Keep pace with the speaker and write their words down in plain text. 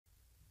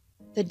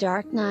The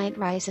Dark Knight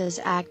Rises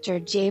actor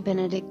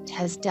Benedict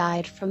has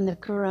died from the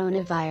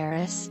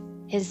coronavirus,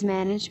 his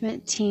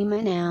management team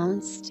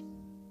announced.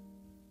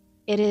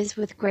 It is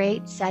with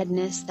great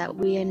sadness that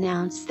we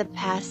announce the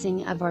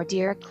passing of our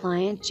dear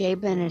client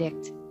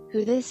Benedict,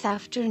 who this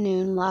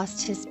afternoon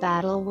lost his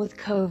battle with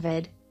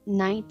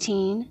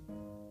COVID-19.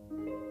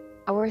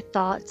 Our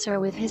thoughts are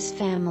with his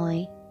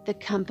family, the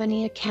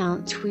company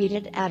account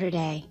tweeted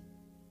Saturday.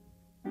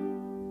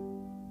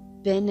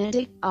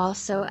 Benedict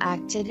also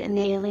acted in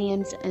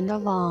Aliens and the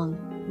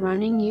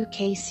long-running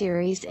UK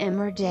series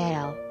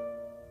Emmerdale.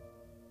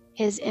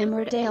 His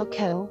Emmerdale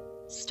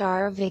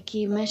co-star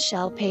Vicky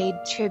Michelle paid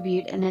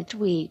tribute in a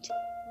tweet.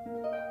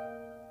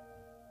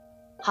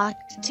 "Hot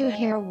to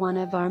hear one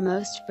of our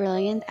most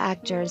brilliant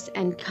actors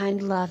and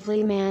kind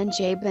lovely man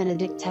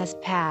Benedict has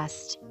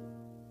passed.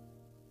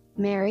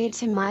 Married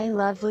to my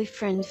lovely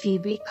friend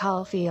Phoebe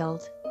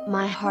Caulfield,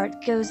 my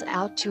heart goes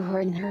out to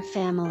her and her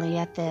family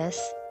at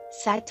this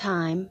sad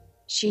time,"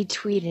 she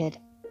tweeted.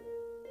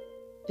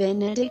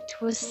 Benedict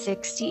was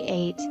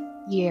 68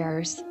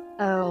 years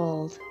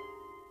old.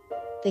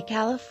 The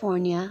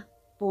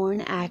California-born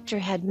actor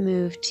had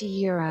moved to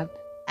Europe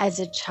as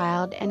a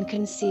child and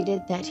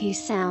conceded that he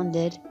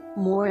sounded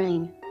more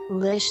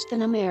English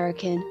than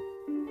American.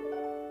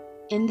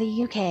 In the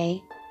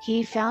UK,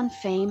 he found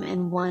fame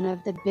in one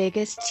of the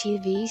biggest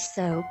TV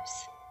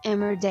soaps,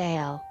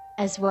 Emmerdale,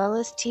 as well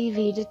as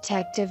TV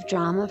detective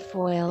drama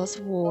Foyle's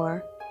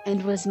War,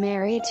 and was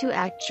married to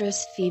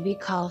actress Phoebe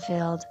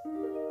Caulfield.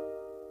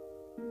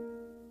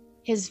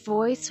 His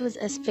voice was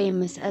as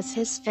famous as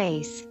his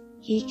face,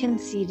 he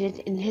conceded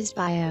in his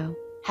bio,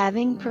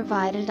 having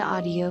provided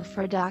audio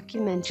for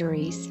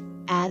documentaries,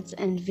 ads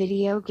and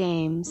video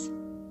games.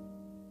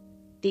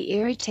 The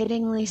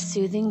irritatingly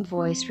soothing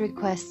voice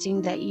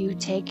requesting that you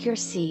take your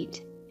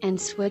seat and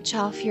switch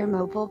off your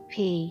mobile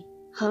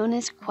phone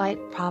is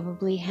quite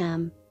probably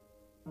him.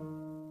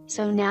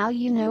 "So now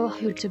you know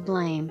who to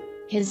blame,"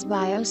 his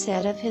bio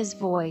said of his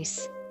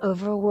voice,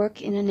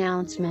 overwork in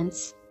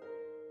announcements,